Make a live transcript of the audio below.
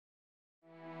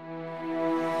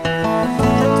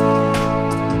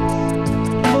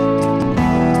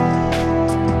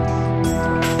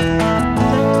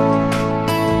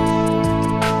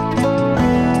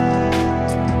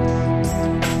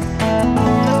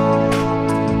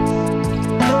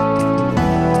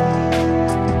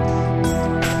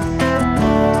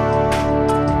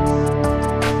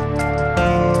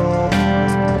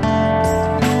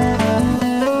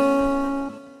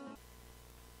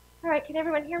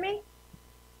me?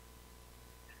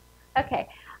 Okay.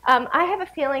 I have a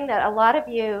feeling that a lot of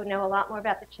you know a lot more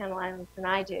about the Channel Islands than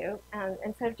I do.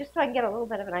 And so just so I can get a little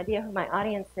bit of an idea who my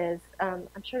audience is, I'm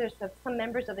sure there's some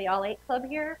members of the All 8 Club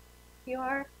here. If you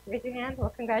are, raise your hand. Well,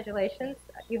 congratulations.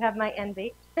 You have my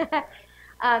envy.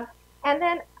 And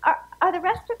then are the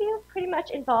rest of you pretty much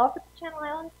involved with the Channel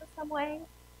Islands in some way?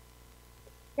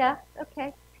 Yeah,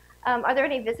 okay. Are there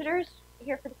any visitors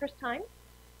here for the first time?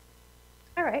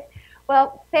 All right.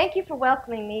 Well, thank you for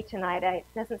welcoming me tonight. It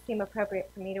doesn't seem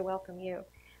appropriate for me to welcome you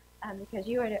because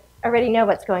you already know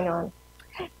what's going on.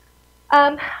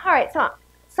 All right, so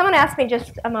someone asked me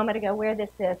just a moment ago where this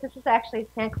is. This is actually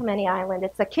San Clemente Island.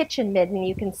 It's a kitchen midden.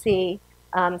 You can see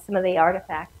some of the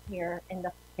artifacts here in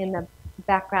the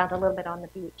background a little bit on the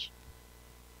beach.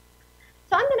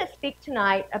 So I'm going to speak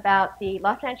tonight about the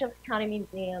Los Angeles County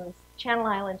Museum's Channel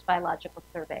Islands Biological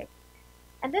Survey.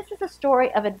 And this is a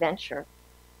story of adventure.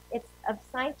 It's of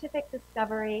scientific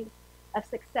discovery, of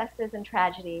successes and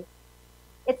tragedies.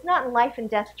 It's not life and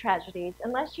death tragedies,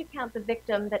 unless you count the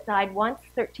victim that died once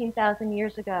 13,000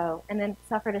 years ago and then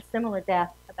suffered a similar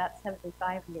death about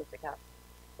 75 years ago.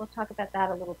 We'll talk about that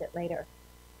a little bit later.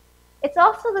 It's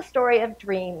also the story of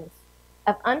dreams,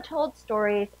 of untold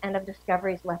stories and of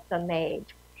discoveries left unmade.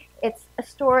 It's a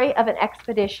story of an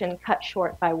expedition cut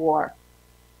short by war.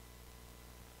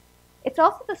 It's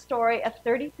also the story of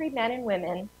 33 men and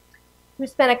women who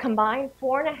spent a combined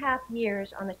 4.5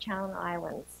 years on the Channel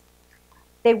Islands.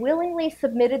 They willingly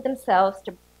submitted themselves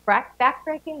to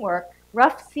backbreaking work,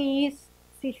 rough seas,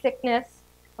 seasickness,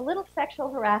 a little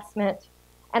sexual harassment,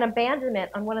 and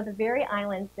abandonment on one of the very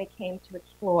islands they came to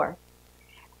explore.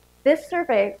 This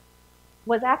survey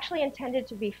was actually intended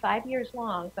to be 5 years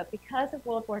long, but because of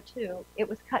World War II, it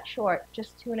was cut short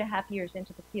just 2.5 years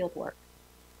into the field work.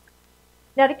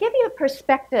 Now, to give you a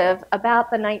perspective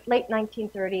about the late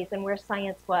 1930s and where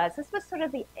science was, this was sort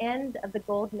of the end of the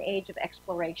golden age of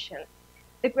exploration.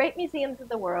 The great museums of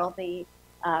the world, the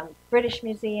British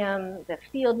Museum, the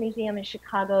Field Museum in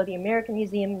Chicago, the American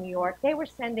Museum in New York, they were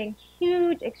sending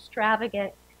huge,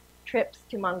 extravagant trips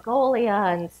to Mongolia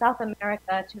and South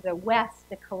America, to the West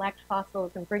to collect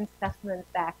fossils and bring specimens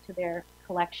back to their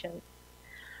collections.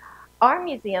 Our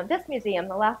museum, this museum,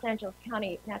 the Los Angeles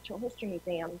County Natural History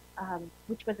Museum,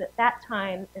 which was at that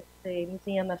time the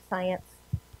Museum of Science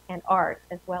and Art,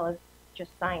 as well as just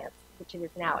science, which it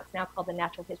is now. It's now called the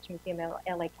Natural History Museum of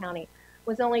LA County,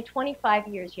 was only 25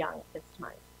 years young at this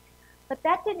time. But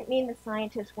that didn't mean the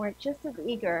scientists weren't just as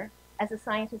eager as the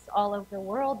scientists all over the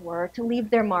world were to leave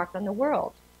their mark on the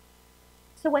world.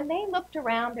 So when they looked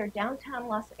around their downtown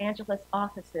Los Angeles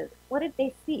offices, what did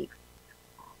they see?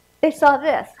 They saw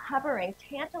this, hovering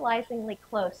tantalizingly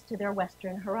close to their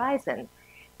western horizon.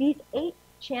 These 8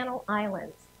 Channel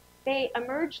Islands, they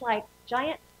emerge like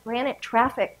giant granite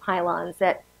traffic pylons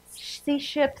that sea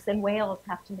ships and whales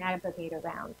have to navigate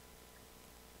around.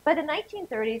 By the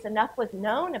 1930s, enough was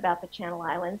known about the Channel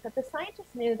Islands that the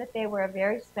scientists knew that they were a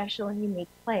very special and unique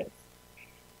place.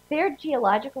 Their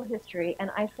geological history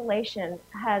and isolation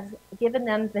has given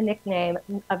them the nickname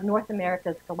of North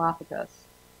America's Galapagos.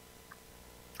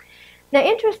 Now,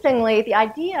 interestingly, the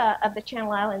idea of the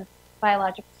Channel Islands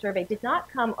Biological Survey did not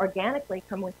come organically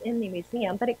from within the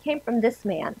museum, but it came from this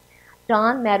man,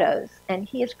 Don Meadows, and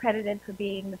he is credited for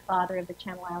being the father of the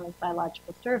Channel Islands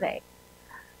Biological Survey.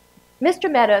 Mr.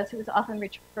 Meadows, who is often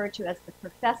referred to as the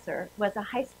professor, was a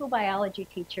high school biology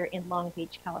teacher in Long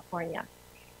Beach, California.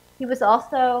 He was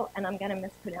also, and I'm going to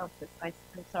mispronounce this, I'm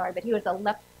sorry, but he was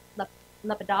a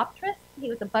lepidopterist. He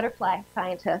was a butterfly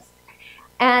scientist.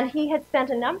 And he had spent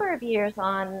a number of years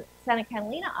on Santa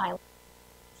Catalina Island,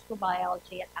 school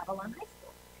biology at Avalon High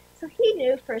School. So he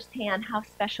knew firsthand how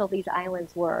special these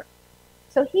islands were.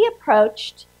 So he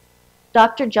approached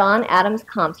Dr. John Adams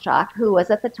Comstock, who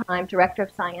was at the time director of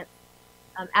science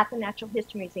at the Natural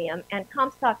History Museum, and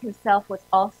Comstock himself was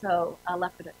also a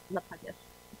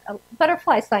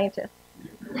butterfly scientist.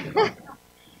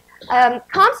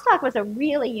 Comstock was a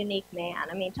really unique man.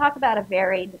 I mean, talk about a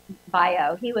varied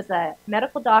bio. He was a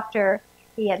medical doctor.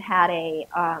 He had an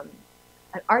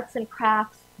arts and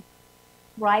crafts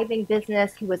thriving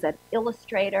business. He was an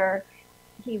illustrator.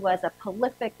 He was a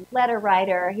prolific letter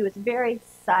writer. He was very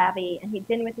savvy, and he'd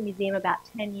been with the museum about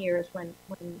 10 years when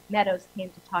Meadows came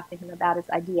to talk to him about his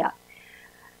idea.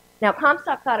 Now,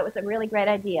 Comstock thought it was a really great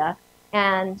idea,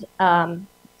 and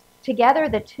together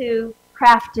the two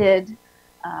crafted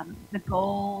the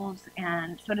goals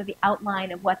and sort of the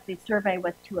outline of what the survey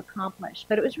was to accomplish.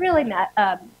 But it was really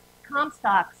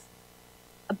Comstock's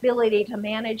ability to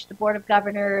manage the Board of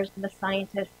Governors and the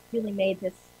scientists really made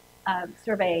this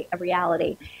survey a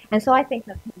reality. And so I think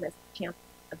of him as the champion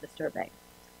of the survey.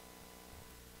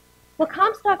 Well,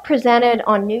 Comstock presented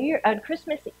on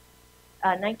Christmas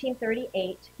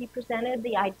 1938, he presented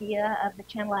the idea of the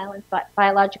Channel Islands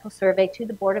Biological Survey to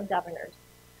the Board of Governors.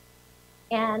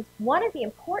 And one of the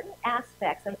important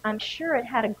aspects, and I'm sure it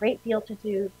had a great deal to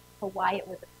do for why it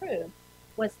was approved,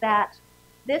 was that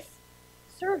this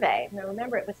survey, now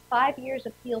remember it was 5 years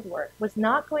of field work, was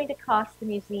not going to cost the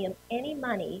museum any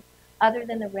money other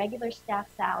than the regular staff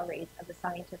salaries of the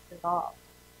scientists involved.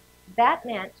 That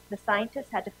meant the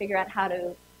scientists had to figure out how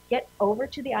to get over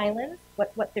to the islands,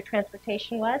 what their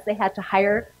transportation was. They had to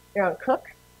hire their own cook.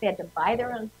 They had to buy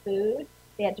their own food.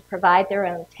 They had to provide their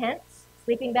own tents,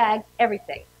 sleeping bags,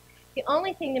 everything. The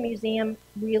only thing the museum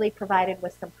really provided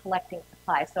was some collecting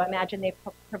supplies. So imagine they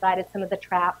provided some of the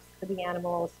traps for the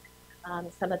animals,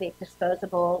 some of the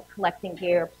disposable collecting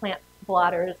gear, plant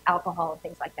blotters, alcohol, and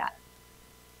things like that.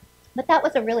 But that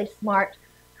was a really smart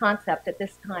concept at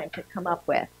this time to come up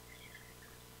with.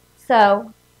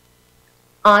 So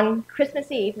on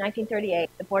Christmas Eve, 1938,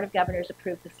 the Board of Governors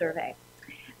approved the survey.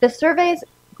 The survey's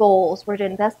goals were to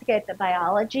investigate the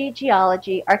biology,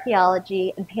 geology,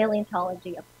 archaeology, and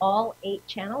paleontology of all 8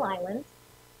 Channel Islands,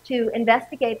 to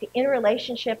investigate the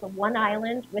interrelationship of one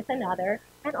island with another,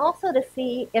 and also to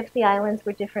see if the islands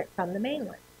were different from the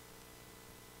mainland.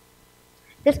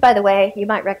 This, by the way, you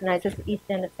might recognize as the east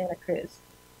end of Santa Cruz.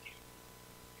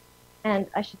 And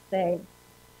I should say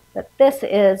that this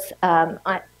is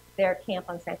their camp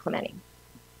on San Clemente.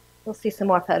 We'll see some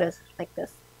more photos like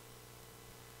this.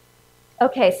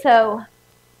 Okay, so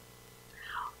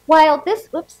while this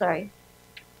was,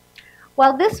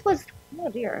 oh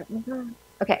dear,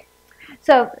 okay.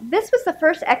 So this was the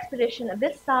first expedition of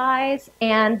this size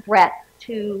and breadth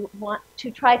to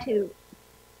try to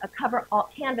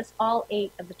canvass all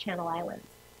 8 of the Channel Islands.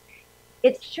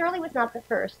 It surely was not the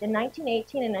first. In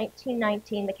 1918 and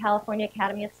 1919, the California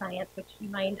Academy of Science, which you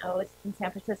might know is in San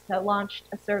Francisco, launched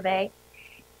a survey,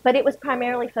 but it was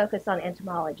primarily focused on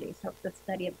entomology, so it's the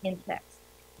study of insects.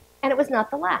 And it was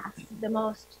not the last. The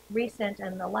most recent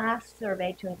and the last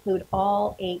survey to include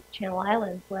all 8 Channel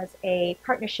Islands was a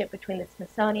partnership between the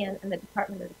Smithsonian and the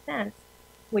Department of Defense,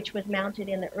 which was mounted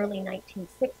in the early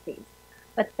 1960s.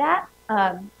 But that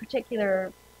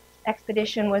particular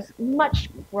expedition was much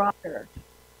broader,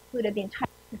 included the entire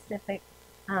Pacific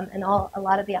and a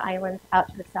lot of the islands out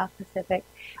to the South Pacific,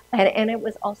 and it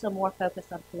was also more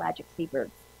focused on pelagic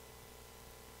seabirds.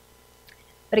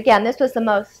 But again, this was the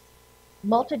most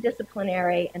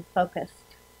multidisciplinary and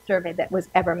focused survey that was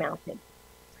ever mounted.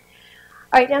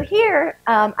 All right, now here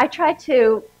I tried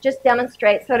to just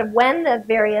demonstrate sort of when the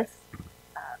various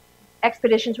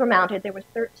expeditions were mounted. There were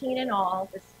 13 in all.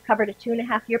 This covered a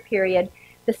 2.5-year period.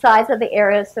 The size of the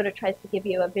areas sort of tries to give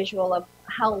you a visual of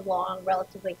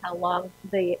relatively how long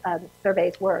the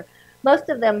surveys were. Most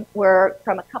of them were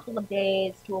from a couple of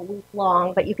days to a week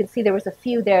long, but you can see there was a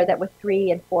few there that were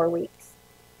 3 and 4 weeks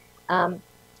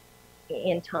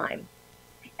in time.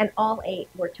 And all 8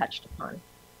 were touched upon.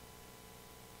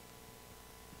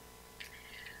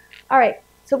 All right,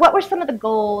 so what were some of the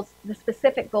goals, the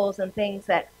specific goals and things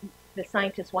that the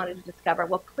scientists wanted to discover?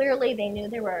 Well, clearly they knew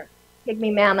there were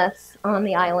pygmy mammoths on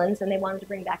the islands, and they wanted to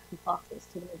bring back some fossils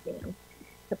to the museum.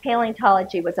 So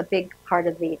paleontology was a big part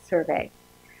of the survey.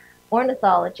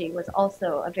 Ornithology was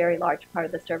also a very large part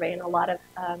of the survey, and a lot of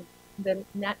the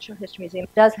Natural History Museum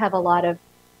does have a lot of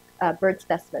bird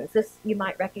specimens. This you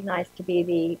might recognize to be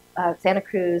the Santa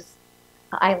Cruz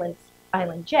Island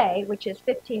J, which is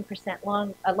 15%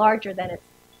 larger than its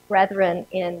brethren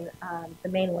in the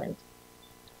mainland.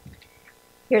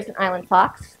 Here's an island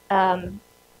fox.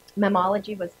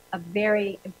 Mammalogy was a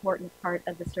very important part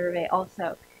of the survey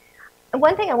also. And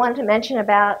one thing I wanted to mention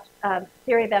about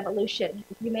theory of evolution,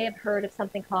 you may have heard of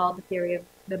something called the theory of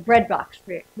the breadbox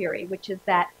theory, which is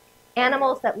that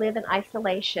animals that live in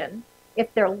isolation,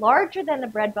 if they're larger than the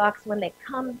breadbox when they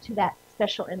come to that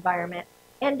special environment,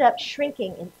 end up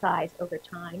shrinking in size over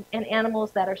time, and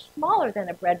animals that are smaller than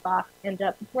a breadbox end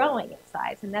up growing in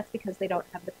size, and that's because they don't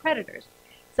have the predators.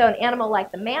 So an animal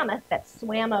like the mammoth that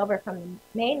swam over from the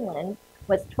mainland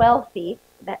was 12 feet,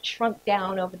 that shrunk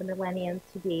down over the millenniums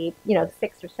to be,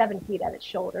 6 or 7 feet at its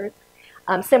shoulders.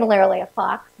 Similarly, a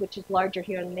fox, which is larger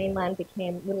here on the mainland,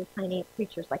 became little tiny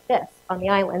creatures like this on the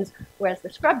islands, whereas the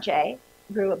scrub jay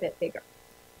grew a bit bigger.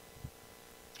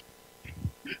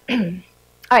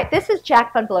 All right, this is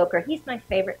Jack von Blocher. He's my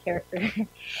favorite character.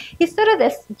 He's sort of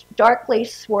this darkly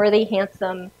swarthy,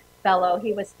 handsome fellow.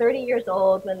 He was 30 years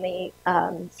old when the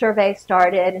survey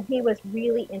started, and he was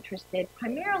really interested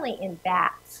primarily in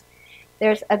bats.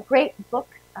 There's a great book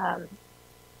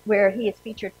where he is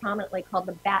featured prominently called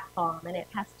The Bat Bomb, and it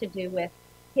has to do with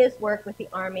his work with the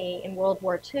Army in World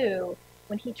War II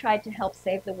when he tried to help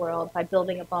save the world by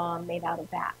building a bomb made out of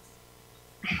bats.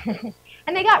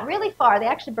 And they got really far. They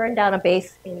actually burned down a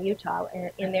base in Utah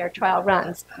in their trial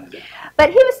runs. But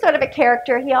he was sort of a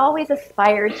character. He always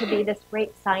aspired to be this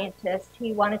great scientist.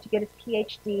 He wanted to get his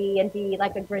PhD and be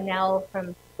like a Grinnell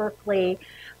from Berkeley.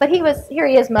 But here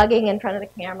he is mugging in front of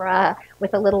the camera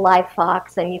with a little live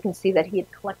fox, and you can see that he had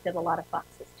collected a lot of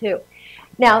foxes too.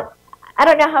 Now, I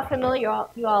don't know how familiar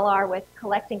you all are with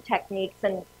collecting techniques,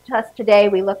 and just today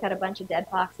we look at a bunch of dead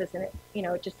foxes and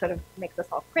it just sort of makes us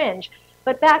all cringe.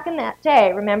 But back in that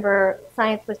day, remember,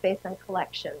 science was based on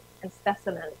collections and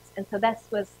specimens, and so that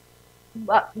was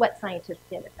what scientists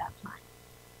did at that time.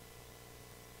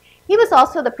 He was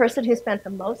also the person who spent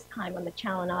the most time on the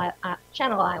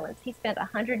Channel Islands. He spent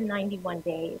 191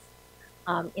 days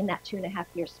in that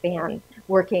 2.5-year span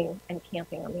working and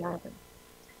camping on the island.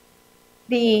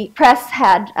 The press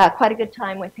had quite a good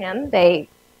time with him. They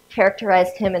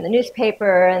characterized him in the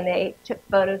newspaper, and they took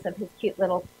photos of his cute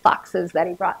little foxes that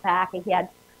he brought back. And he had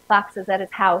foxes at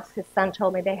his house. His son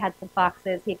told me they had some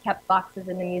foxes. He kept foxes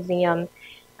in the museum.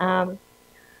 I'm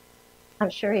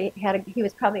sure he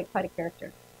was probably quite a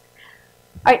character.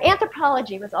 All right,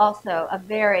 anthropology was also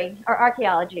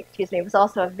archaeology, excuse me, was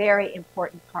also a very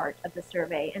important part of the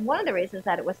survey. And one of the reasons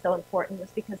that it was so important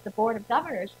was because the Board of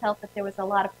Governors felt that there was a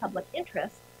lot of public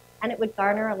interest and it would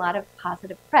garner a lot of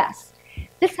positive press.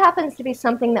 This happens to be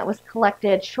something that was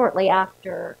collected shortly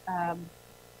after,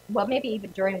 well, maybe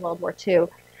even during World War II,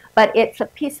 but it's a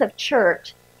piece of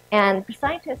chert. And the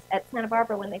scientists at Santa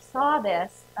Barbara, when they saw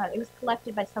this, it was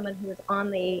collected by someone who was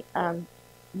on the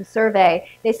survey.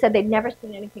 They said they'd never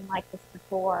seen anything like this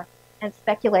before and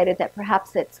speculated that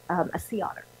perhaps it's a sea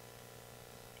otter.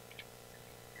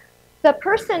 The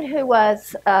person who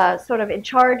was sort of in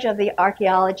charge of the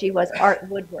archaeology was Art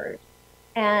Woodward.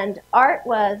 And Art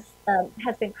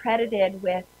has been credited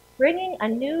with bringing a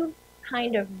new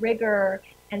kind of rigor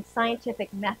and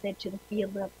scientific method to the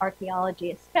field of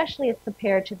archaeology, especially as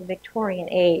compared to the Victorian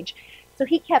age. So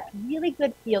he kept really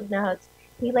good field notes.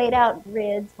 He laid out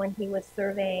grids when he was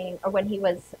surveying or when he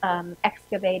was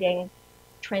excavating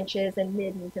trenches and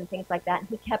middens and things like that. And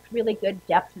he kept really good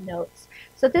depth notes.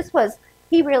 So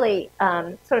he really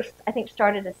sort of, I think,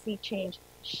 started a sea change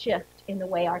shift in the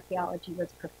way archaeology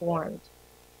was performed.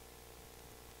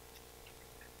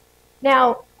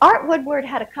 Now, Art Woodward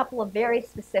had a couple of very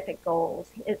specific goals.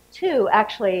 Two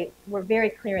actually were very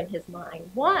clear in his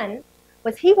mind. One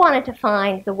was he wanted to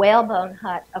find the whalebone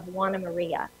hut of Juana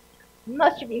Maria.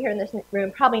 Most of you here in this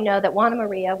room probably know that Juana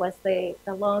Maria was the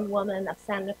lone woman of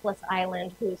San Nicolas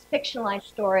Island whose fictionalized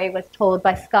story was told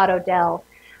by Scott Odell,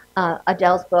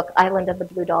 Odell's book, Island of the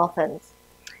Blue Dolphins.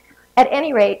 At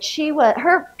any rate,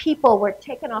 her people were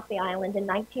taken off the island in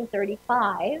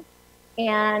 1935,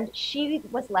 and she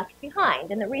was left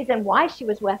behind. And the reason why she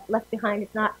was left behind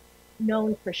is not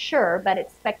known for sure, but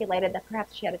it's speculated that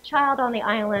perhaps she had a child on the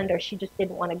island or she just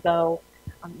didn't want to go,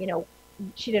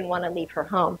 she didn't want to leave her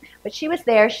home. But she was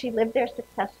there. She lived there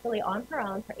successfully on her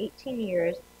own for 18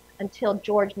 years until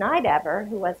George Nidever,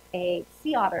 who was a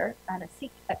sea otter and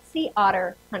a sea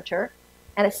otter hunter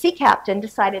and a sea captain,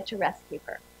 decided to rescue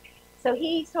her. So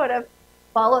he sort of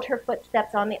followed her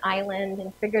footsteps on the island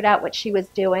and figured out what she was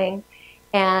doing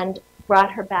and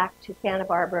brought her back to Santa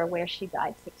Barbara, where she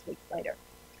died 6 weeks later.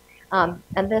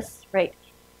 And this right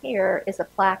here is a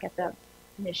plaque at the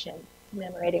mission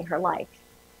commemorating her life.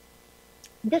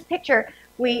 This picture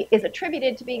is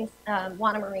attributed to being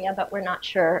Juana Maria, but we're not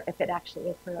sure if it actually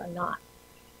is her or not.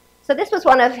 So this was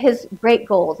one of his great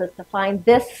goals, is to find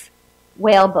this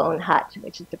whalebone hut,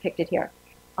 which is depicted here,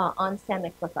 on San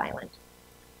Nicolas Island.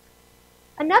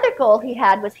 Another goal he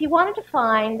had was he wanted to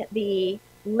find the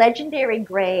legendary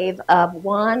grave of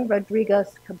Juan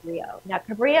Rodriguez Cabrillo. Now,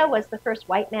 Cabrillo was the first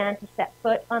white man to set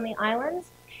foot on the islands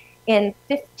in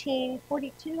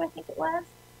 1542, I think it was.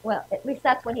 Well, at least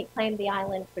that's when he claimed the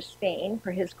island for Spain,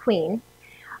 for his queen.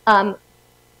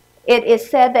 It is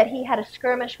said that he had a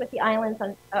skirmish with the islands,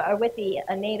 with the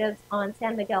natives on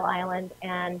San Miguel Island,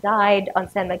 and died on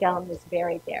San Miguel and was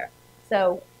buried there.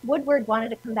 So Woodward wanted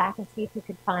to come back and see if he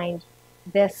could find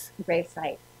this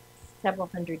gravesite several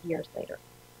hundred years later.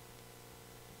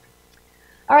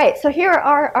 All right, so here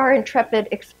are our intrepid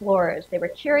explorers. They were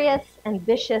curious and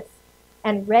vicious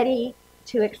and ready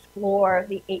to explore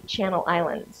the 8 Channel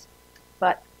Islands.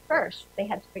 But first, they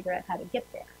had to figure out how to get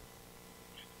there.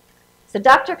 So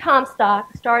Dr.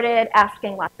 Comstock started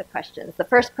asking lots of questions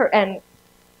and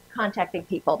contacting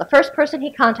people. The first person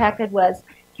he contacted was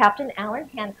Captain Alan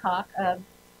Hancock of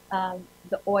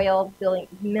the oil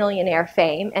millionaire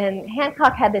fame. And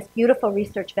Hancock had this beautiful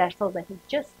research vessel that he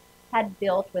just had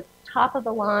built with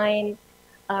top-of-the-line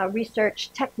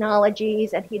research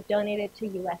technologies, and he donated to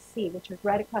USC, which was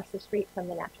right across the street from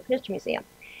the Natural History Museum.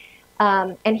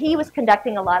 And he was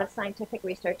conducting a lot of scientific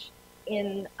research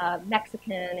in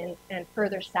Mexican and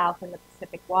further south in the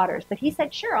Pacific waters. But he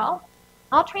said, sure,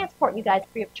 I'll transport you guys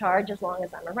free of charge as long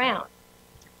as I'm around.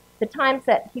 The times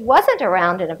that he wasn't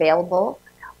around and available,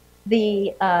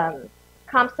 the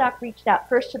Comstock reached out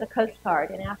first to the Coast Guard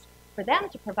and asked for them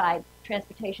to provide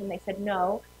transportation. They said,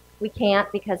 no, we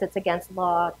can't because it's against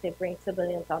law to bring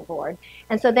civilians on board.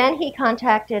 And so then he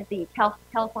contacted the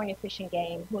California Fish and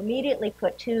Game, who immediately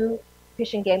put 2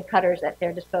 fish and game cutters at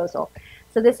their disposal.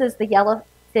 So this is the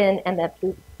yellowfin and the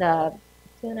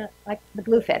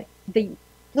bluefin. The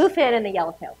bluefin and the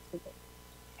yellowtail.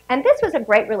 And this was a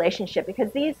great relationship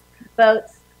because these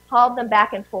boats hauled them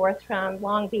back and forth from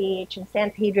Long Beach and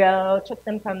San Pedro, took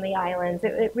them from the islands.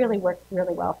 It really worked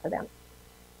really well for them.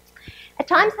 At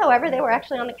times, however, they were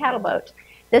actually on the cattle boat.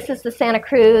 This is the Santa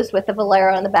Cruz with the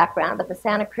Valero in the background, but the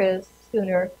Santa Cruz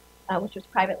schooner, which was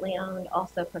privately owned,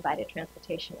 also provided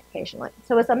transportation occasionally.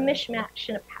 So it was a mishmash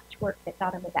and a patchwork that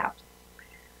got them about.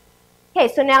 Okay,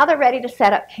 so now they're ready to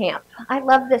set up camp. I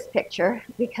love this picture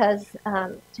because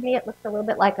to me it looks a little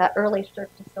bit like an early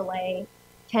Cirque du Soleil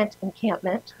tent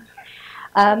encampment.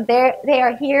 They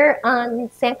are here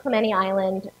on San Clemente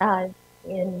Island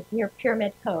near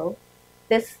Pyramid Cove.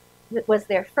 This was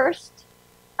their first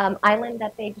island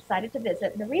that they decided to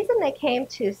visit. And the reason they came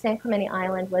to San Clemente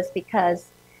Island was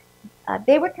because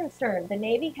they were concerned. The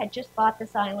Navy had just bought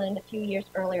this island a few years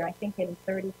earlier, I think in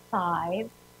 35.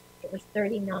 It was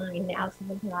 39 now,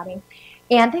 someone's nodding.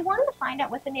 And they wanted to find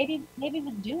out what the Navy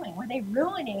was doing. Were they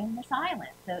ruining this island?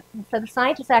 So the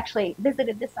scientists actually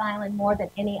visited this island more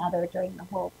than any other during the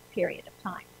whole period of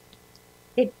time.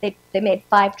 They made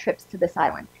 5 trips to this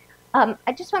island.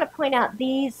 I just want to point out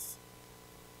these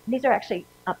are actually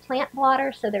plant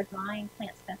blotters, so they're drying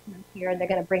plant specimens here, and they're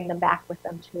going to bring them back with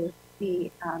them to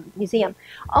the museum.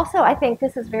 Also, I think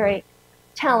this is very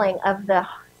telling of the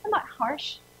somewhat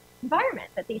harsh environment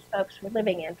that these folks were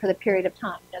living in for the period of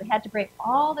time. You know, they had to bring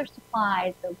all their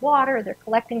supplies, their water, they're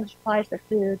collecting their supplies, their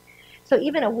food. So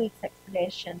even a week's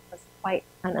expedition was quite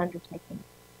an undertaking.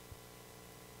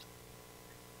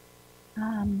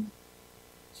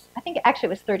 I think actually it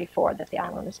was 34 that the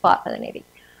island was bought by the Navy.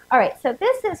 All right, so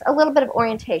this is a little bit of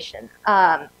orientation.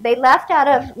 They left out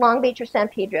of Long Beach or San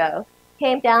Pedro,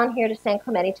 came down here to San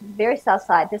Clemente to the very south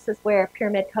side. This is where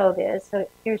Pyramid Cove is, so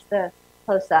here's the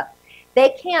close-up. They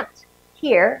camped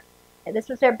here, and this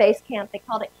was their base camp. They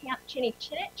called it Camp Chinny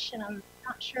Chinich, and I'm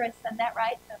not sure I said that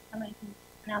right, so if somebody can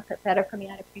pronounce it better for me,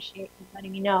 I'd appreciate you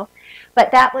letting me know.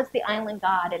 But that was the island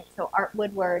god, and so Art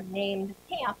Woodward named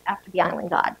the camp after the island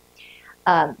god.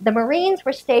 The Marines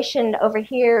were stationed over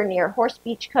here near Horse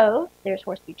Beach Cove. There's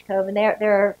Horse Beach Cove, and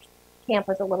their camp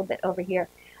was a little bit over here.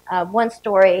 One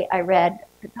story I read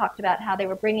talked about how they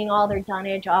were bringing all their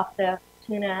dunnage off the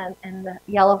tuna and the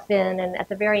yellowfin, and at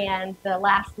the very end, the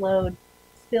last load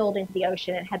spilled into the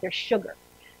ocean and had their sugar.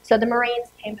 So the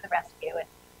Marines came to the rescue and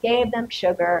gave them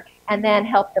sugar and then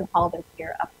helped them haul their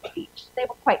gear up the beach. They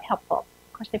were quite helpful.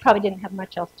 Of course, they probably didn't have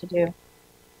much else to do.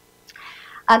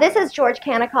 This is George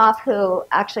Kanikoff, who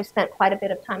actually spent quite a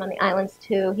bit of time on the islands,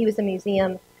 too. He was a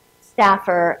museum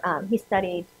staffer. He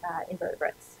studied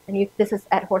invertebrates. And this is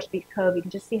at Horse Beach Cove. You can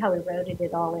just see how eroded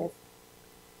it all is.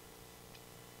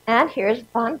 And here's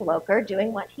von Blocher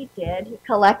doing what he did. He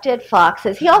collected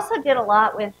foxes. He also did a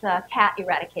lot with cat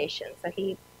eradication. So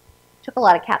he took a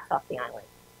lot of cats off the island.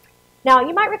 Now,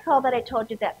 you might recall that I told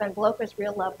you that von Blocher's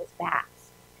real love was bats.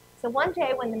 So one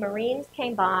day when the Marines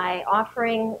came by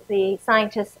offering the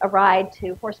scientists a ride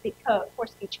to Horse Beach Cove,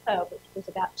 which was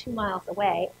about 2 miles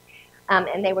away,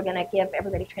 and they were going to give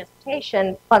everybody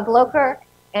transportation, von Blocher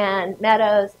and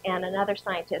Meadows and another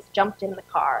scientist jumped in the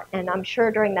car. And I'm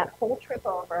sure during that whole trip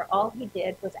over, all he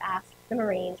did was ask the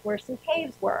Marines where some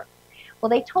caves were. Well,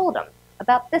 they told him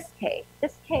about this cave.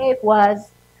 This cave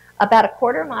was about a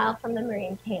quarter mile from the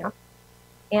Marine camp,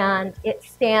 and it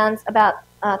stands about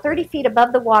 30 feet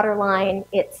above the water line.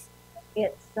 It's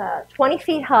 20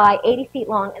 feet high, 80 feet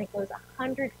long, and it goes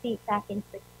 100 feet back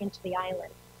into the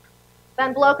island.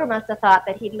 Von Blocher must have thought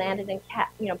that he'd landed in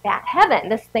bat heaven.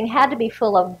 This thing had to be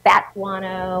full of bat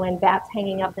guano and bats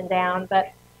hanging up and down,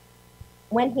 but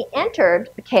when he entered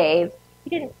the cave, he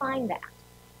didn't find that.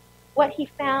 What he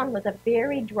found was a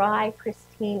very dry,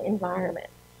 pristine environment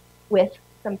with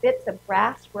some bits of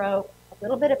brass rope, a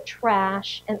little bit of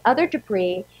trash, and other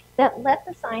debris that let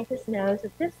the scientists know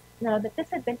that this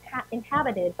had been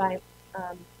inhabited by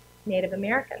Native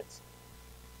Americans.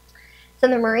 So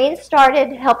the Marines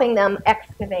started helping them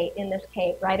excavate in this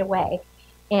cave right away.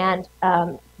 And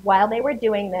while they were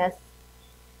doing this,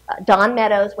 Don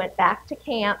Meadows went back to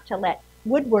camp to let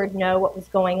Woodward know what was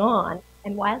going on.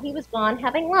 And while he was gone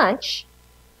having lunch,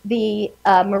 the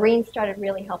Marines started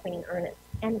really helping in earnest.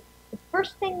 And the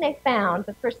first thing they found,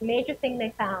 the first major thing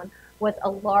they found, was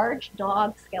a large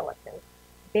dog skeleton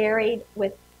buried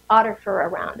with otter fur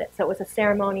around it. So it was a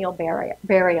ceremonial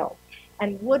burial.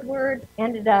 And Woodward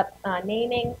ended up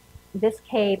naming this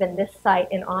cave and this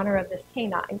site in honor of this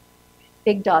canine,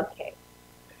 Big Dog Cave.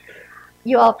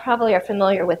 You all probably are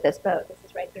familiar with this boat. This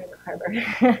is right here in the harbor.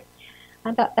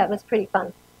 I thought that was pretty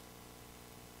fun.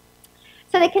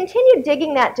 So they continued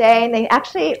digging that day, and they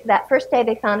actually, that first day,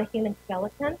 they found a human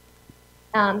skeleton.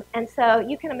 And so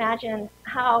you can imagine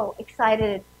how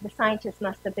excited the scientists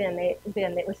must have been.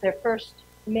 It was their first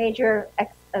major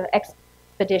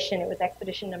expedition. It was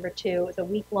expedition number 2. It was a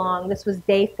week long. This was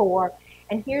day 4.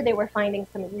 And here they were finding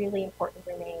some really important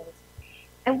remains.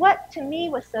 And what to me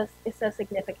was so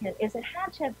significant is it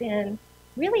had to have been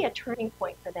really a turning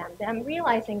point for them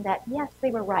realizing that, yes,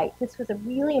 they were right. This was a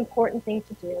really important thing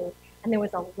to do, and there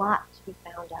was a lot to be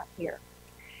found out here.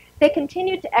 They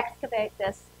continued to excavate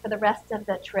this for the rest of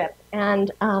the trip,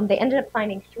 and they ended up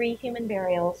finding 3 human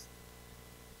burials.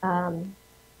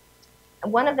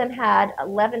 One of them had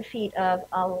 11 feet of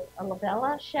a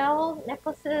labella shell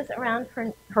necklaces around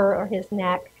her or his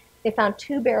neck. They found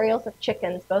 2 burials of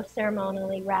chickens, both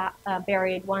ceremonially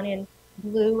buried, one in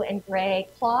blue and gray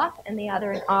cloth and the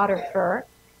other in otter fur.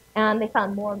 And they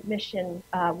found more mission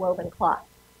woven cloth.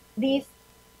 These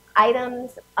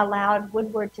items allowed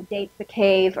Woodward to date the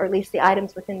cave, or at least the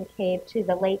items within the cave, to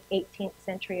the late 18th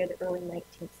century or the early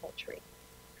 19th century.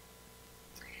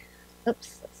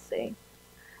 Oops, let's see.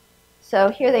 So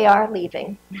here they are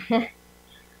leaving.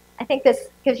 I think this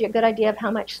gives you a good idea of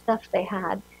how much stuff they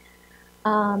had.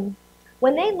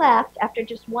 When they left, after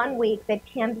just 1 week, they'd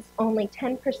canvassed only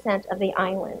 10% of the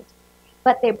island,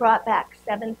 but they brought back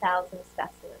 7,000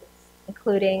 specimens,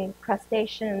 including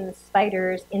crustaceans,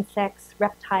 spiders, insects,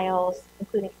 reptiles,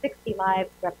 including 60 live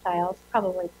reptiles,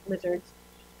 probably lizards,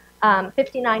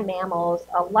 59 mammals,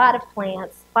 a lot of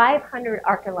plants, 500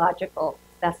 archaeological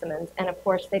specimens, and of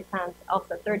course they found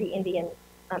also 30 Indian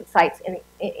sites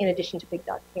in addition to Big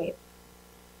Dog Cave.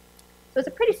 So it was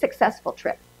a pretty successful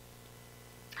trip.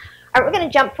 All right, we're going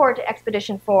to jump forward to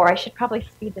Expedition 4. I should probably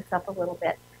speed this up a little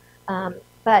bit.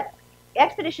 But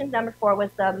Expedition number 4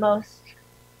 was the most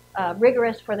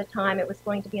rigorous for the time. It was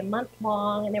going to be a month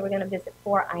long, and they were going to visit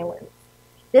 4 islands.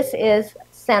 This is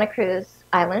Santa Cruz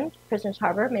Island, Prisoner's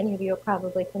Harbor. Many of you are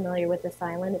probably familiar with this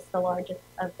island. It's the largest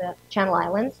of the Channel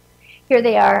Islands. Here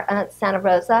they are at Santa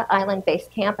Rosa Island Base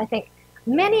Camp. I think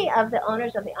many of the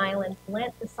owners of the islands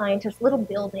lent the scientists little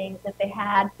buildings that they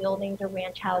had, buildings or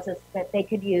ranch houses that they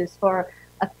could use for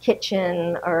a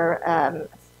kitchen or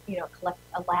collect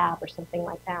a lab or something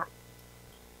like that.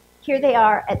 Here they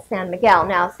are at San Miguel.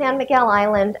 Now, San Miguel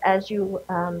Island, as you,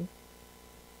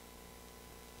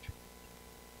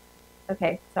 here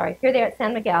they are at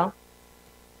San Miguel,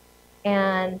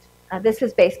 and this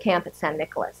is base camp at San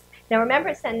Nicolas. Now,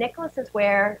 remember, San Nicolas is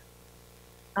where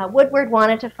Woodward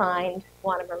wanted to find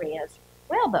Juana Maria's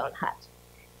whalebone hut.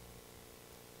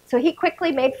 So he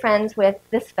quickly made friends with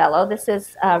this fellow. This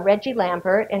is Reggie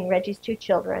Lambert and Reggie's 2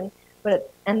 children.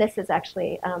 And this is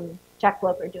actually Jack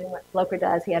Blocher doing what Blocher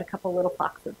does. He had a couple little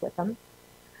foxes with him.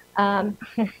 And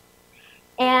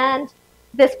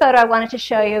this photo I wanted to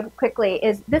show you quickly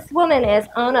is, this woman is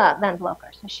Ona Van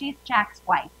Blocher. So she's Jack's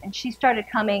wife, and she started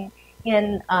coming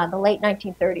in the late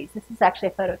 1930s. This is actually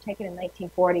a photo taken in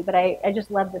 1940, but I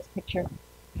just love this picture.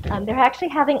 They're actually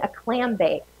having a clam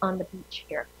bake on the beach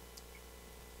here.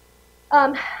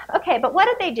 Okay, but what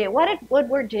did they do? What did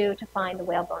Woodward do to find the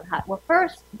whalebone hut? Well,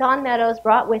 first, Don Meadows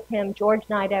brought with him George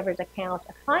Nidever's account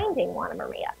of finding Juana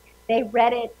Maria. They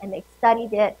read it and they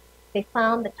studied it. They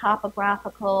found the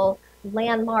topographical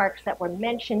landmarks that were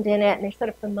mentioned in it, and they sort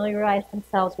of familiarized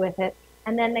themselves with it,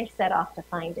 and then they set off to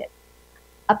find it.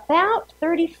 About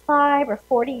 35 or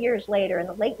 40 years later, in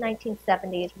the late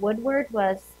 1970s, Woodward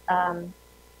was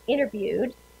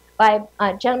interviewed by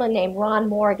a gentleman named Ron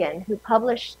Morgan, who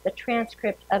published the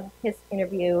transcript of his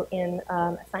interview in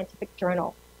a scientific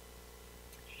journal.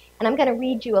 And I'm going to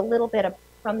read you a little bit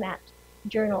from that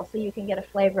journal so you can get a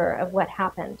flavor of what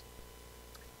happened.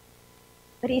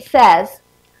 But he says,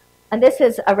 and this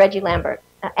is Reggie Lambert,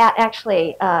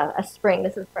 actually a spring,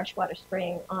 this is a freshwater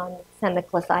spring on San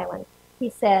Nicolas Island. He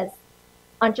says,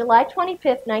 on July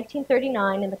 25th,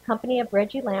 1939, in the company of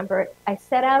Reggie Lambert, I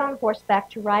set out on horseback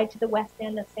to ride to the west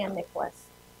end of San Nicolas.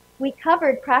 We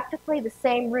covered practically the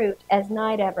same route as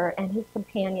Nidever and his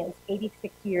companions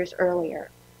 86 years earlier.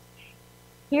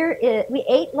 We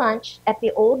ate lunch at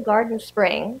the Old Garden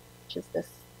Spring, which is this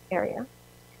area.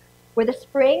 where the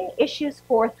spring issues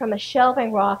forth from a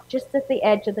shelving rock just at the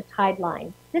edge of the tide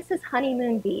line. This is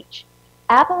Honeymoon Beach.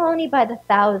 Abalone by the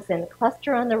thousand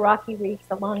cluster on the rocky reefs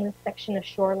along this section of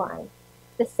shoreline.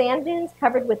 The sand dunes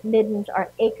covered with middens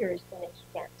are acres in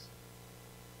extent.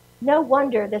 No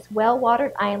wonder this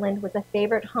well-watered island was a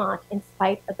favorite haunt in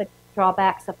spite of the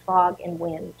drawbacks of fog and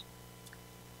wind.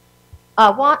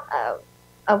 Juana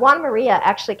Maria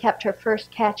actually kept her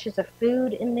first catches of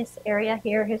food in this area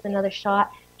here. Here's another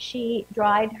shot. She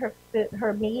dried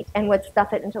her meat and would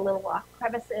stuff it into little rock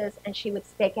crevices, and she would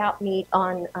stake out meat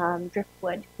on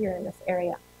driftwood here in this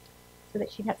area so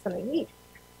that she'd have something to eat.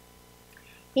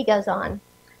 He goes on.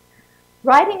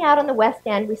 Riding out on the west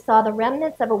end, we saw the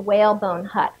remnants of a whalebone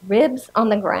hut, ribs on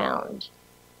the ground.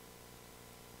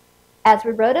 As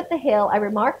we rode up the hill, I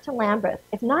remarked to Lambert,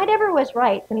 if Night Ever was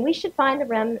right, then we should find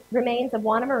the remains of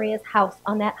Juana Maria's house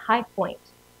on that high point.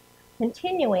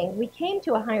 Continuing, we came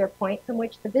to a higher point from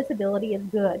which the visibility is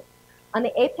good. On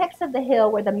the apex of the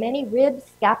hill were the many ribs,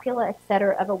 scapula,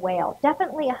 etc. of a whale,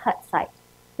 definitely a hut site.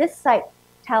 This site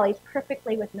tallies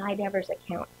perfectly with Night Ever's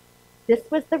account. This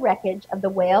was the wreckage of the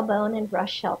whalebone and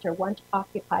brush shelter once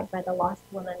occupied by the lost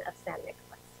woman of San Nicolas.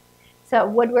 So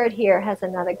Woodward here has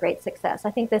another great success.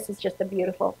 I think this is just a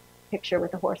beautiful picture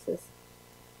with the horses.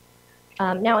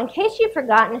 Now, in case you've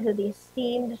forgotten who the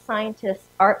esteemed scientist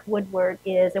Art Woodward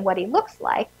is and what he looks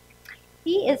like,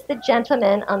 he is the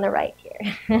gentleman on the right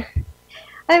here.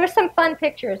 There were some fun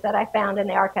pictures that I found in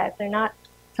the archives. They're not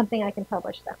something I can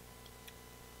publish, though.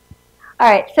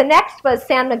 All right, so next was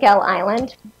San Miguel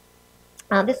Island.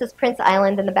 This is Prince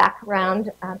Island in the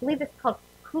background. I believe it's called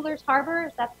Cooler's Harbor.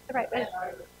 Is that the right way?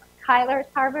 Kyler's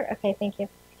Harbor? Okay, thank you.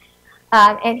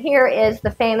 And here is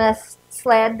the famous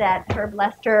sled that Herb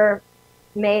Lester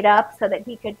made up so that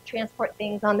he could transport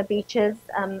things on the beaches.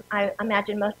 I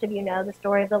imagine most of you know the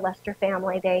story of the Lester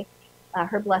family.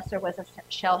 Herb Lester was a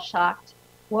shell-shocked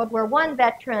World War I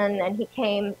veteran, and he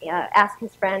came, asked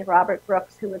his friend Robert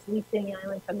Brooks, who was leasing the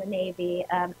island from the Navy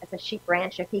as a sheep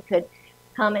ranch, if he could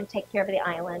come and take care of the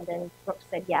island, and Brooks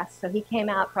said yes. So he came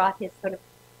out, brought his sort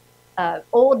of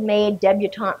old maid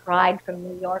debutante bride from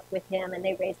New York with him, and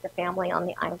they raised a family on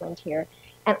the island here.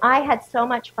 And I had so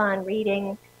much fun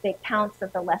reading the accounts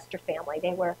of the Lester family.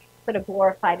 They were sort of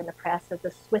glorified in the press as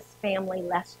the Swiss family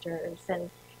Lesters, and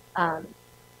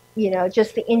you know,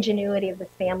 just the ingenuity of this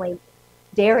family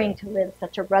daring to live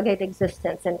such a rugged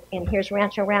existence. And here's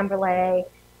Rancho Rambouillet.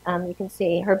 You can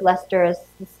see Herb Lester is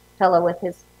this fellow with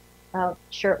his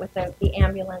shirt with the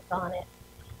ambulance on it.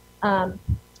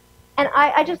 And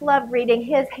I just loved reading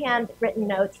his handwritten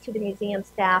notes to the museum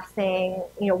staff saying,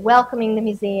 you know, welcoming the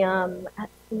museum,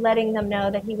 letting them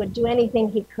know that he would do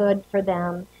anything he could for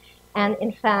them. And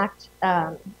in fact,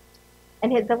 the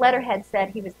letterhead said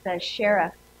he was the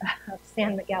sheriff of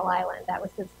San Miguel Island. That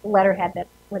was his letterhead that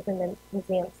was in the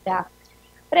museum staff.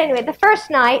 But anyway, the first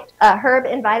night, Herb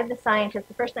invited the scientists,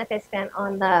 the first night they spent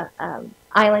on the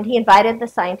island, he invited the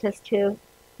scientists to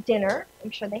dinner.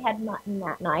 I'm sure they had mutton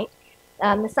that night.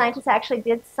 The scientists actually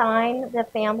did sign the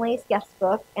family's guest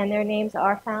book, and their names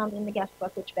are found in the guest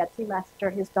book, which Betsy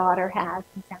Lester, his daughter, has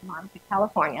in Santa Monica,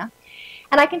 California.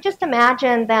 And I can just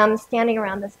imagine them standing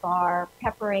around this bar,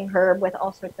 peppering Herb with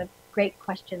all sorts of great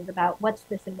questions about what's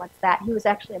this and what's that. He was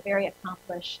actually a very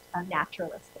accomplished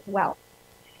naturalist as well.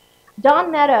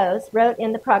 Don Meadows wrote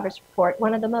in the progress report,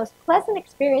 one of the most pleasant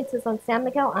experiences on San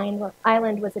Miguel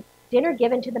Island was a dinner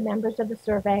given to the members of the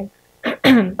survey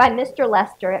by Mr.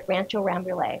 Lester at Rancho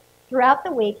Rambouillet. Throughout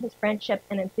the week, his friendship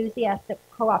and enthusiastic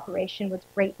cooperation was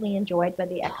greatly enjoyed by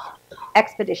the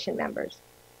expedition members.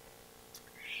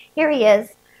 Here he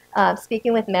is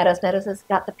speaking with Meadows. Meadows has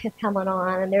got the pith helmet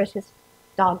on, and there's his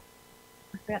dog,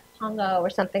 I forgot, Pongo or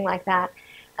something like that,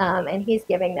 and he's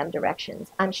giving them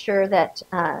directions. I'm sure that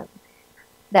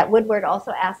that Woodward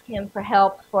also asked him for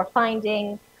help for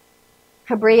finding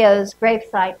Cabrillo's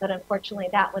gravesite, but unfortunately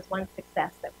that was one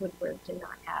success that Woodward did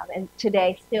not have. And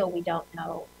today, still, we don't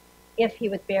know if he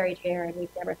was buried here, and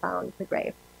we've never found the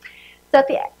grave. So at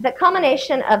the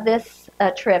culmination of this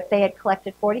trip, they had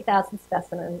collected 40,000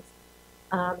 specimens.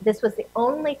 This was the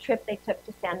only trip they took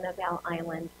to San Miguel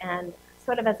Island, and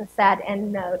sort of as a sad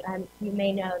end note, you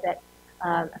may know that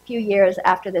a few years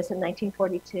after this, in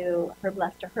 1942, Herb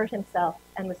Lester hurt himself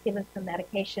and was given some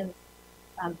medications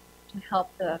to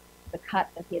help the cut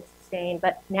that he had sustained.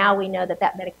 But now we know that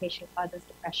that medication causes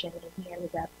depression, and he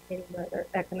ended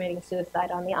up committing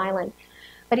suicide on the island.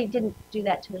 But he didn't do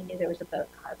that till he knew there was a boat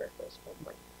in the harbor for his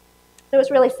family. So it was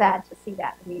really sad to see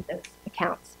that and read those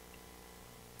accounts.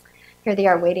 Here they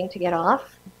are waiting to get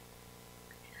off.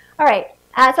 All right,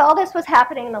 As all this was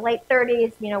happening in the late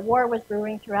 30s, war was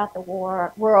brewing throughout the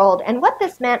world. And what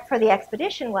this meant for the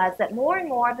expedition was that more and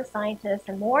more of the scientists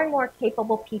and more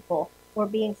capable people were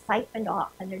being siphoned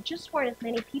off. And there just weren't as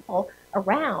many people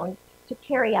around to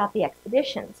carry out the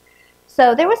expeditions.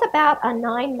 So there was about a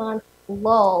 9-month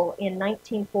lull in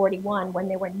 1941 when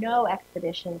there were no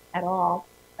expeditions at all,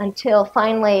 until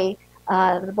finally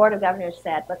the Board of Governors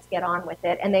said, let's get on with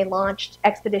it. And they launched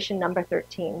Expedition Number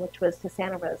 13, which was to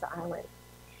Santa Rosa Island.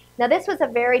 Now, this was a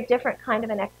very different kind of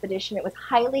an expedition. It was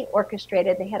highly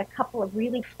orchestrated. They had a couple of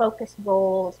really focused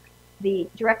goals. The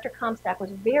director, Comstock,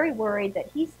 was very worried that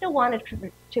he still wanted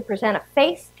to present a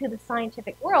face to the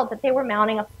scientific world, that they were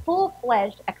mounting a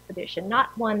full-fledged expedition,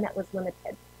 not one that was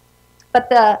limited.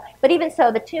 But even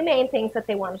so, the two main things that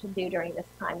they wanted to do during this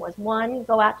time was, one,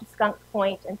 go out to Skunk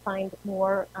Point and find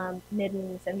more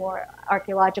middens and more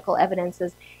archaeological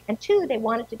evidences, and two, they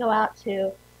wanted to go out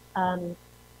to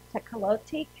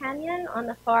Tecolote Canyon on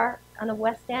the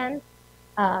west end,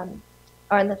 or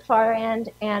on the far end,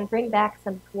 and bring back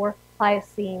some dwarf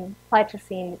Pleistocene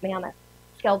mammoth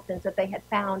skeletons that they had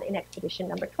found in Expedition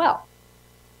Number 12.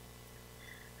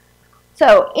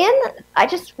 So I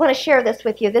just want to share this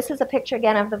with you. This is a picture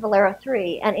again of the Valero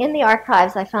 3, and in the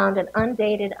archives I found an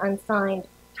undated, unsigned,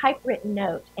 typewritten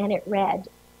note, and it read,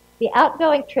 "The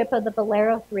outgoing trip of the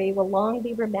Valero 3 will long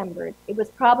be remembered. It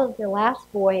was probably the last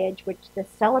voyage which this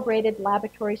celebrated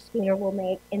laboratory schooner will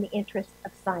make in the interest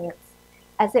of science,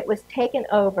 as it was taken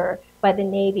over by the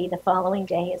Navy the following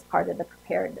day as part of the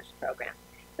preparedness program."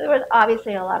 So there was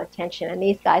obviously a lot of tension, and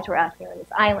these guys were out here on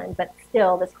this island, but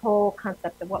still this whole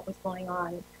concept of what was going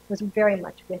on was very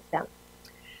much with them.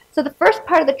 So the first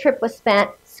part of the trip was spent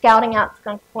scouting out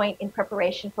Skunk Point in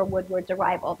preparation for Woodward's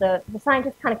arrival. The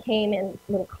scientists kind of came in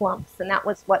little clumps, and that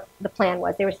was what the plan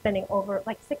was. They were spending over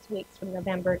like 6 weeks from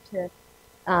November to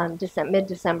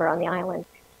mid-December on the island.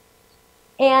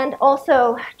 And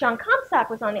also, John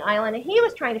Comstock was on the island, and he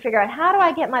was trying to figure out, how do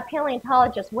I get my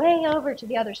paleontologists way over to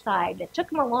the other side? It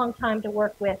took him a long time to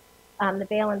work with the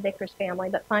Bale and Vickers family,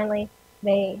 but finally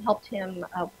they helped him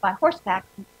by horseback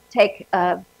take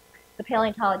the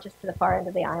paleontologists to the far end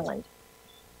of the island.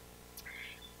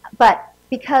 But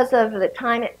because of the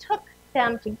time it took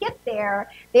them to get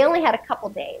there, they only had a couple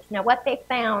days. Now, what they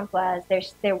found was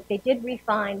they did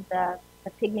re-find the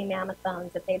pygmy mammoth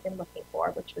bones that they'd been looking for,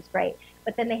 which was great.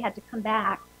 But then they had to come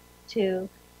back to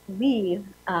leave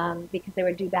because they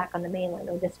were due back on the mainland,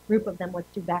 or this group of them was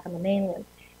due back on the mainland.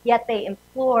 Yet they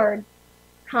implored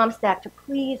Comstock to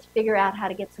please figure out how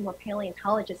to get some more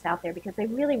paleontologists out there, because they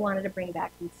really wanted to bring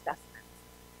back these specimens.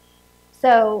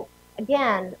 So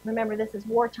again, remember, this is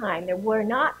wartime. There were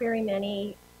not very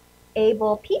many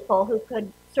able people who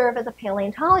could serve as a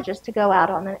paleontologist to go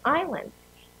out on an island.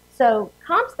 So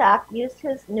Comstock used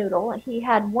his noodle. He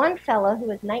had one fellow who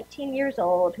was 19 years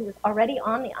old who was already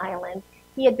on the island.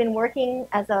 He had been working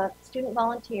as a student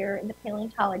volunteer in the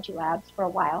paleontology labs for a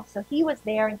while, so he was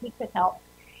there and he could help.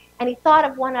 And he thought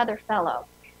of one other fellow.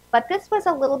 But this was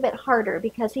a little bit harder,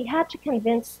 because he had to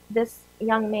convince this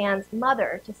young man's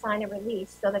mother to sign a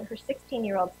release so that her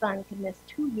 16-year-old son could miss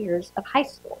 2 years of high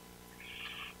school.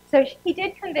 So he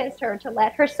did convince her to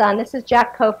let her son, this is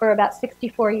Jack Cofer, about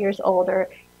 64 years older,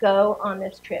 go on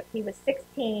this trip. He was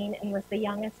 16 and was the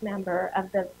youngest member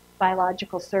of the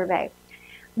Biological Survey.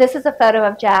 This is a photo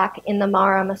of Jack in the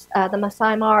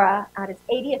Masai Mara at his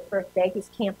 80th birthday.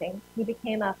 He's camping. He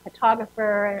became a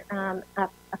photographer, a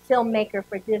filmmaker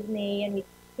for Disney, and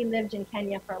he lived in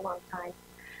Kenya for a long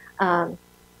time.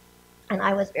 And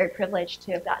I was very privileged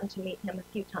to have gotten to meet him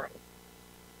a few times.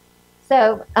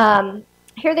 So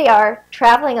here they are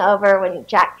traveling over. When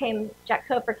Jack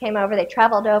Cofer came over, they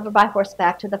traveled over by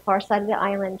horseback to the far side of the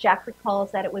island. Jack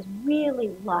recalls that it was really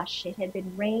lush. It had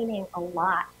been raining a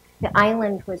lot. The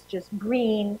island was just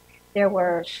green. There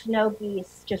were snow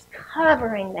geese just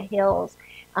covering the hills.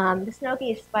 The snow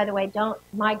geese, by the way, don't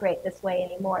migrate this way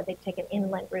anymore. They take an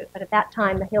inland route, but at that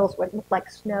time the hills would look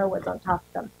like snow was on top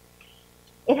of them.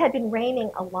 It had been raining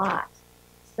a lot,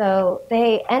 so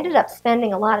they ended up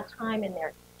spending a lot of time in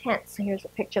their tents. So here's a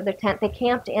picture of their tent. They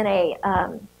camped in a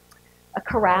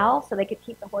corral, so they could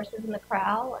keep the horses in the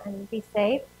corral and be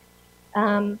safe.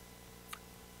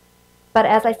 But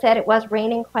as I said, it was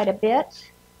raining quite a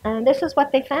bit, and this is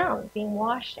what they found being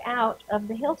washed out of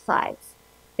the hillsides.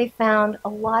 They found a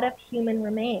lot of human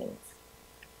remains.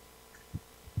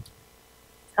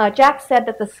 Jack said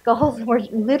that the skulls were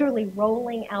literally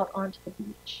rolling out onto the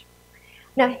beach.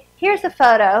 Now, here's a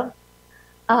photo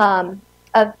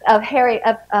of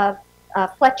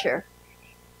Fletcher,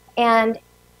 and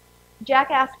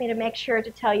Jack asked me to make sure to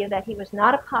tell you that he was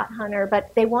not a pot hunter,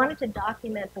 but they wanted to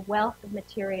document the wealth of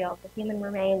material, the human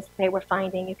remains they were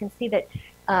finding. You can see that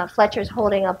Fletcher's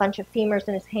holding a bunch of femurs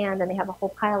in his hand, and they have a whole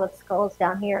pile of skulls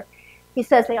down here. He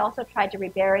says they also tried to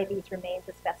rebury these remains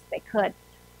as best they could.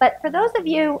 But for those of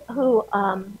you who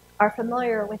are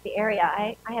familiar with the area,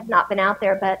 I have not been out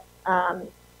there, but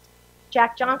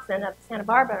Jack Johnson of the Santa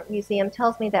Barbara Museum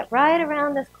tells me that right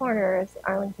around this corner is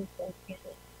Arlington Springs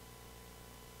Canyon.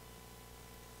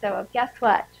 So guess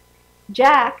what?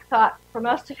 Jack thought for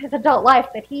most of his adult life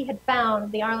that he had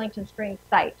found the Arlington Springs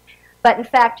site. But in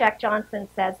fact, Jack Johnson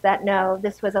says that no,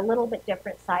 this was a little bit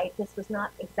different site. This was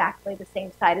not exactly the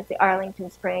same site as the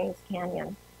Arlington Springs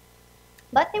Canyon.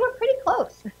 But they were pretty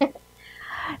close.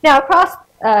 Now,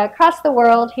 across the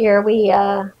world here, we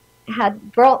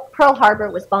had Pearl Harbor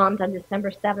was bombed on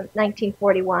December 7th,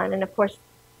 1941. And of course,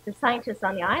 the scientists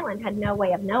on the island had no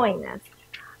way of knowing this.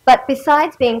 But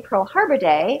besides being Pearl Harbor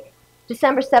Day,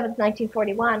 December 7th,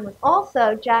 1941 was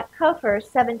also Jack Cofer's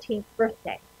 17th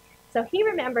birthday. So he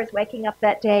remembers waking up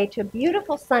that day to a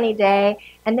beautiful sunny day,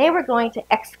 and they were going to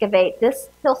excavate this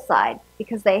hillside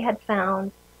because they had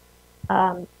found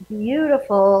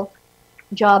beautiful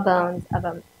jawbones of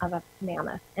a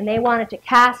mammoth. And they wanted to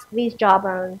cast these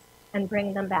jawbones and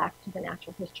bring them back to the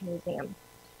Natural History Museum.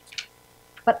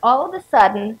 But all of a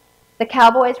sudden, the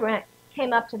cowboys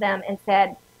came up to them and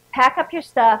said, pack up your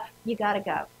stuff, you gotta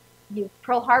go.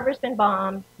 Pearl Harbor's been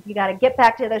bombed, you gotta get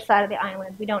back to the other side of the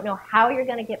island. We don't know how you're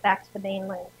gonna get back to the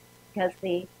mainland because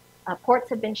the ports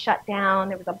had been shut down,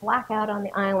 there was a blackout on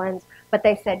the islands, but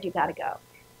they said you gotta go.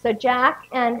 So Jack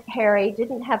and Harry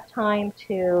didn't have time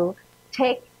to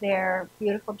take their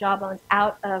beautiful jawbones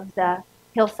out of the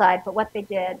hillside, but what they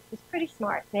did was pretty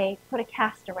smart. They put a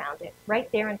cast around it, right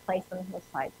there in place on the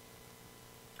hillside.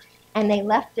 And they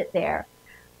left it there,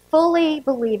 fully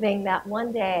believing that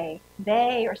one day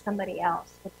they or somebody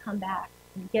else would come back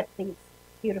and get these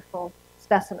beautiful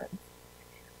specimens.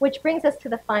 Which brings us to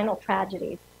the final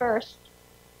tragedies. First,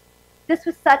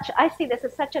 I see this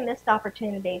as such a missed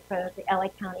opportunity for the LA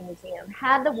County Museum.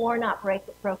 Had the war not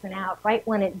broken out right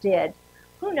when it did,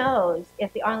 who knows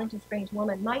if the Arlington Springs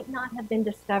woman might not have been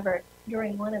discovered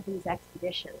during one of these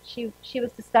expeditions. She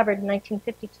was discovered in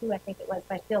 1952, I think it was,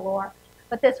 by Phil Orr,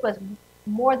 but this was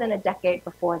more than a decade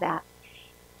before that.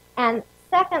 And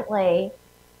secondly,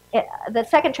 the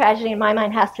second tragedy in my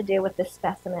mind has to do with this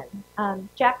specimen.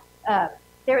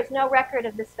 There is no record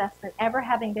of this specimen ever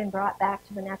having been brought back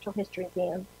to the Natural History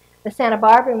Museum. The Santa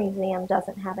Barbara Museum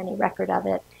doesn't have any record of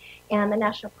it, and the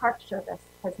National Park Service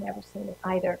has never seen it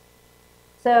either.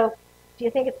 So, do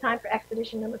you think it's time for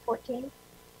expedition number 14?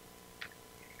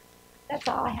 That's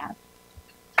all I have.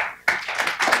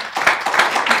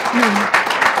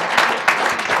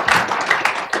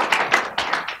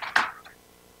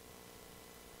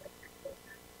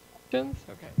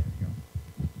 Okay, there you go.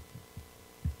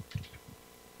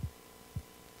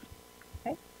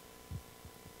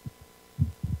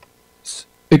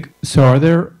 So are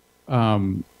there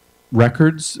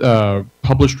records,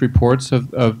 published reports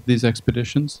of these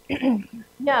expeditions?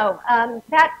 No,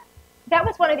 that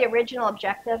was one of the original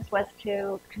objectives, was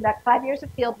to conduct 5 years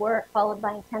of field work followed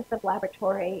by intensive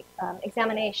laboratory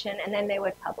examination, and then they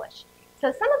would publish.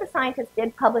 So some of the scientists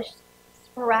did publish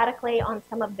sporadically on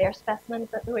some of their specimens,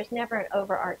 but there was never an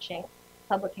overarching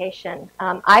publication.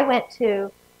 I went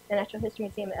to the Natural History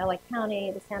Museum of LA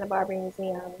County, the Santa Barbara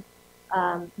Museum,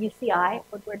 UCI,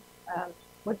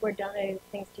 Woodward donated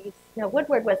things to UCI. No,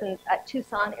 Woodward was in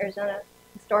Tucson, Arizona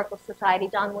Historical Society.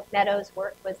 Don Meadows'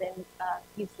 work was in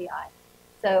UCI.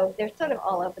 So they're sort of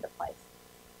all over the place.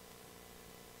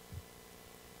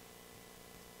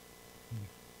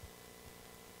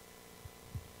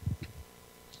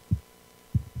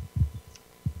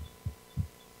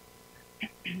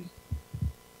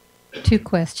 Two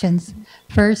questions.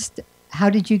 First, how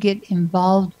did you get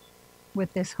involved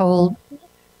with this whole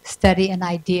study and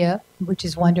idea, which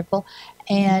is wonderful?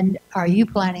 And are you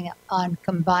planning on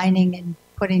combining and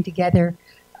putting together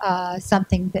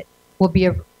something that will be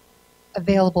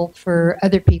available for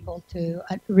other people to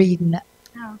read?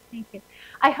 Oh, thank you.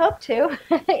 I hope to,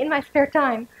 in my spare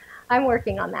time. I'm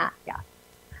working on that, yeah.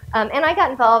 And I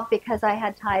got involved because I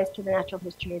had ties to the Natural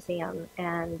History Museum,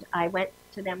 and I went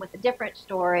to them with a different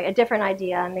story, a different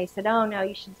idea, and they said, oh, no,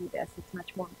 you should do this. It's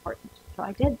much more important. So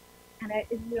I did, and it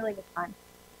really was fun.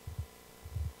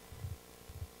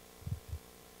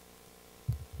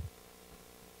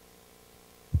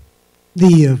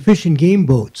 The fish and game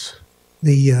boats,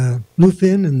 the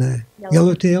bluefin and the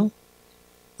yellowtail,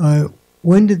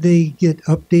 when did they get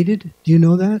updated? Do you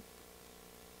know that?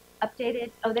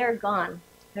 Updated? Oh, they're gone.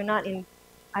 They're not in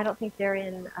I don't think they're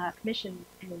in commission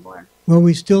anymore. Well,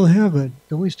 we still have it.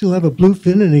 Don't we still have a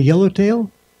bluefin and a yellowtail?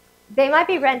 They might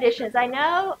be renditions. I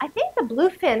think the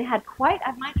bluefin had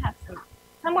I might have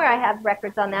somewhere I have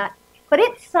records on that, but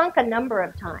it sunk a number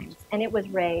of times and it was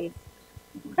raised.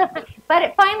 But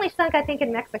it finally sunk, I think,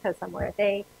 in Mexico somewhere.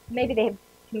 Maybe they had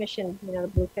commissioned, the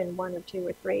bluefin 1 or 2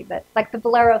 or 3, but like the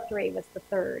Bolero 3 was the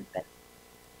 3rd, but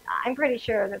I'm pretty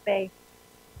sure that they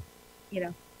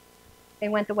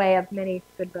went the way of many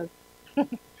good boats.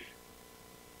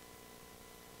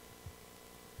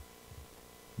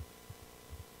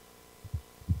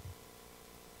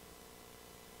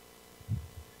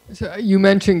 So you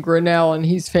mentioned Grinnell, and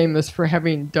he's famous for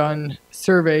having done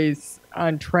surveys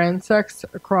on transects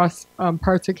across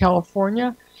parts of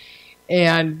California.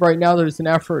 And right now there's an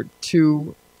effort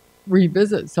to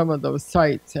revisit some of those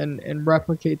sites and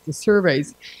replicate the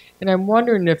surveys. And I'm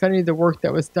wondering if any of the work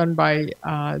that was done by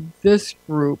this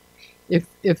group,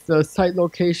 if the site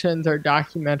locations are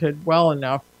documented well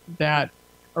enough that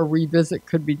a revisit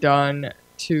could be done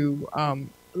to,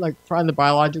 like on the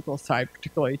biological side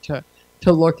particularly, to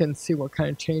look and see what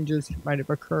kind of changes might have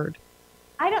occurred.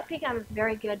 I don't think I'm in a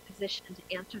very good position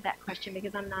to answer that question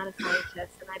because I'm not a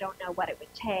scientist and I don't know what it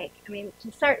would take. I mean, to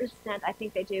a certain extent, I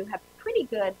think they do have pretty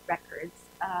good records.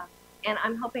 And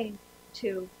I'm hoping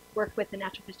to work with the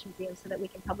Natural History Museum so that we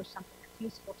can publish something that's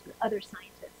useful to other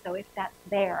scientists. So if that's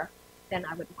there, then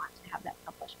I would want to have that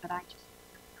published. But I just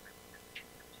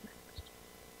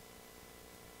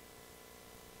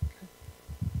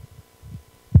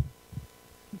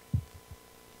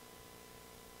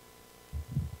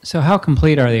So how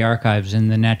complete are the archives in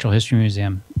the Natural History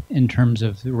Museum in terms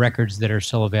of the records that are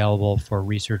still available for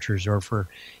researchers or for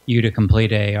you to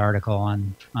complete an article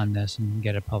on this and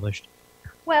get it published?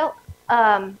 Well,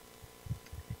 Don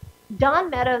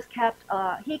Meadows kept,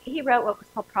 he wrote what was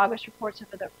called progress reports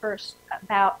over the first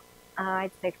about,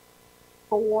 I'd say,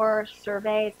 4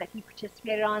 surveys that he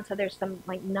participated on. So there's some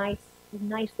like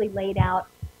nicely laid out,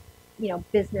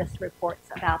 business reports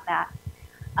about that.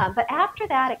 But after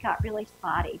that, it got really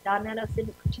spotty. Don Meadows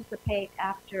didn't participate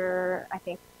after, I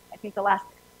think the last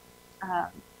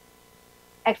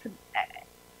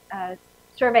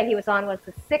survey he was on was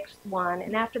the 6th one.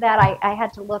 And after that, I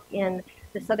had to look in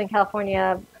the Southern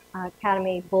California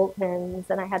Academy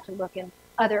bulletins, and I had to look in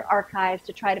other archives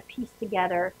to try to piece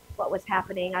together what was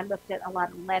happening. I looked at a lot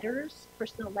of letters,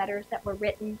 personal letters that were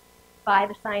written by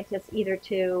the scientists either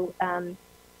to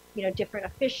different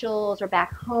officials or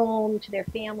back home to their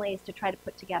families to try to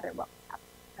put together what was happening.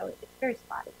 So it's very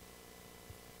spotty.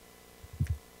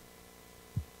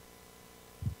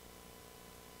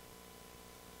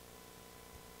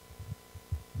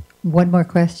 One more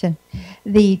question.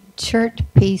 The church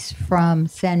piece from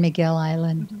San Miguel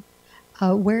Island,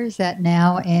 where is that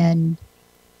now? And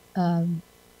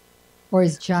or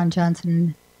is John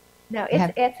Johnson? No,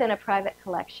 it's in a private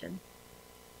collection.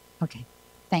 Okay,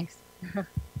 thanks.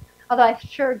 Although I'm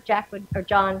sure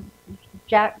John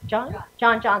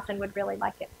Johnson would really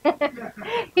like it.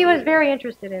 He was very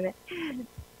interested in it.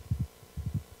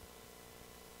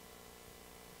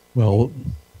 Well,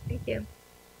 thank you.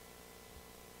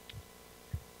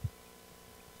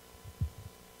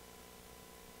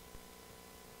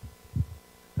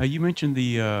 You mentioned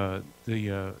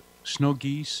the snow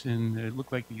geese, and it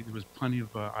looked like there was plenty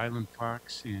of island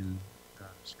fox and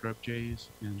scrub jays.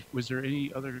 And was there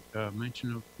any other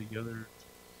mention of the other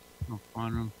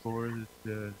fauna and flora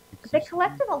that They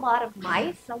collected a lot of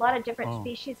mice, a lot of different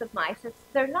species of mice.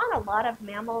 There are not a lot of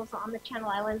mammals on the Channel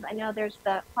Islands. I know there's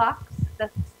the fox,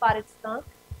 the spotted skunk.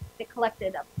 They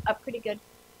collected a pretty good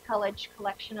college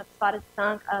collection of spotted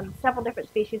skunk, several different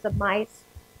species of mice,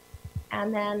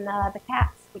 and then the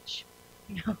cats, which,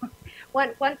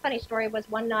 one funny story was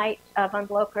one night Von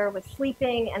Blocher was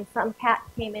sleeping and some cat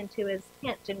came into his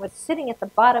tent and was sitting at the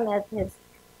bottom of his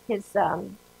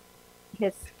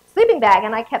sleeping bag,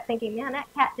 and I kept thinking, man,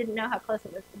 that cat didn't know how close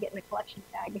it was to getting a collection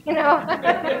bag,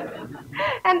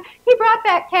 And he brought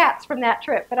back cats from that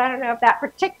trip, but I don't know if that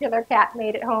particular cat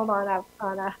made it home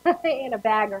in a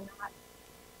bag or not.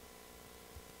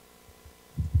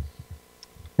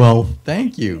 well,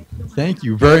 thank you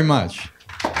very much.